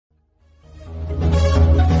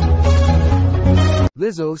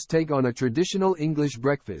Lizzo's take on a traditional English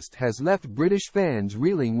breakfast has left British fans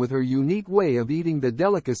reeling with her unique way of eating the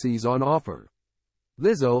delicacies on offer.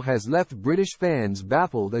 Lizzo has left British fans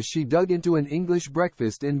baffled as she dug into an English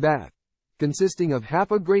breakfast in Bath, consisting of half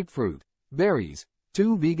a grapefruit, berries,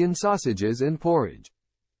 2 vegan sausages and porridge.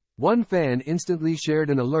 One fan instantly shared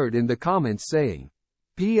an alert in the comments saying,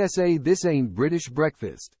 "PSA, this ain't British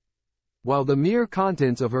breakfast," while the mere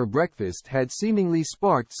contents of her breakfast had seemingly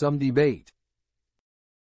sparked some debate.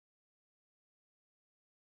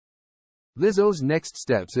 Lizzo's next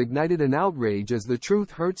steps ignited an outrage as the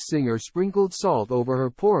Truth Hurts singer sprinkled salt over her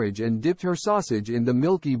porridge and dipped her sausage in the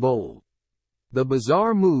milky bowl. The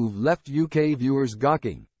bizarre move left UK viewers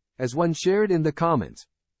gawking, as one shared in the comments,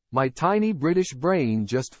 "My tiny British brain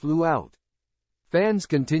just flew out." Fans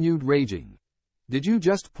continued raging. "Did you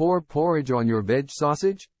just pour porridge on your veg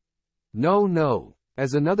sausage? No, no."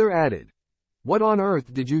 As another added, "What on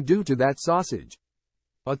earth did you do to that sausage?"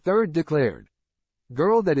 A third declared,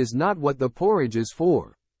 "Girl, that is not what the porridge is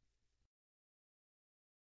for."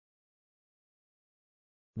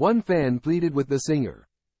 One fan pleaded with the singer,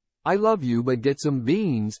 "I love you, but get some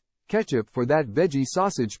beans, ketchup for that veggie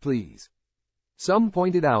sausage please." Some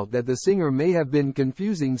pointed out that the singer may have been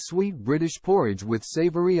confusing sweet British porridge with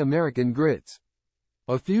savory American grits.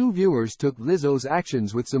 A few viewers took Lizzo's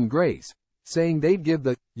actions with some grace, saying they'd give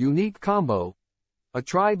the unique combo a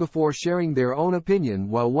try before sharing their own opinion,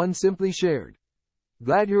 while one simply shared,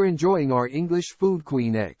 "Glad you're enjoying our English food,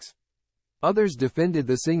 Queen X." Others defended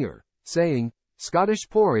the singer, saying, "Scottish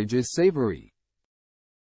porridge is savory.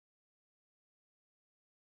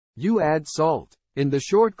 You add salt." In the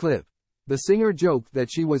short clip, the singer joked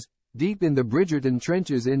that she was deep in the Bridgerton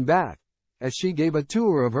trenches in Bath, as she gave a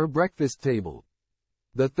tour of her breakfast table.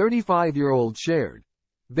 The 35-year-old shared,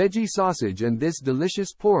 "Veggie sausage and this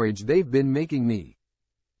delicious porridge they've been making me.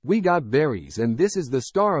 We got berries and this is the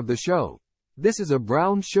star of the show. This is a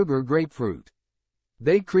brown sugar grapefruit.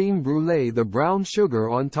 They creme brulee the brown sugar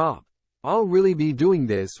on top. I'll really be doing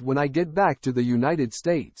this when I get back to the United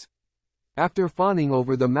States." After fawning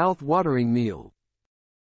over the mouth-watering meal,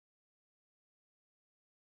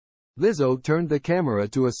 Lizzo turned the camera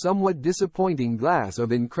to a somewhat disappointing glass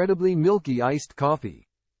of incredibly milky iced coffee.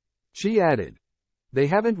 She added, "They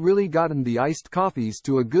haven't really gotten the iced coffees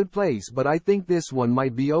to a good place, but I think this one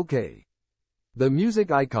might be okay." The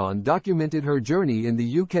music icon documented her journey in the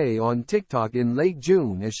UK on TikTok in late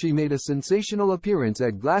June as she made a sensational appearance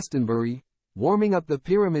at Glastonbury, warming up the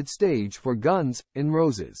Pyramid stage for Guns N'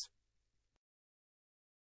 Roses.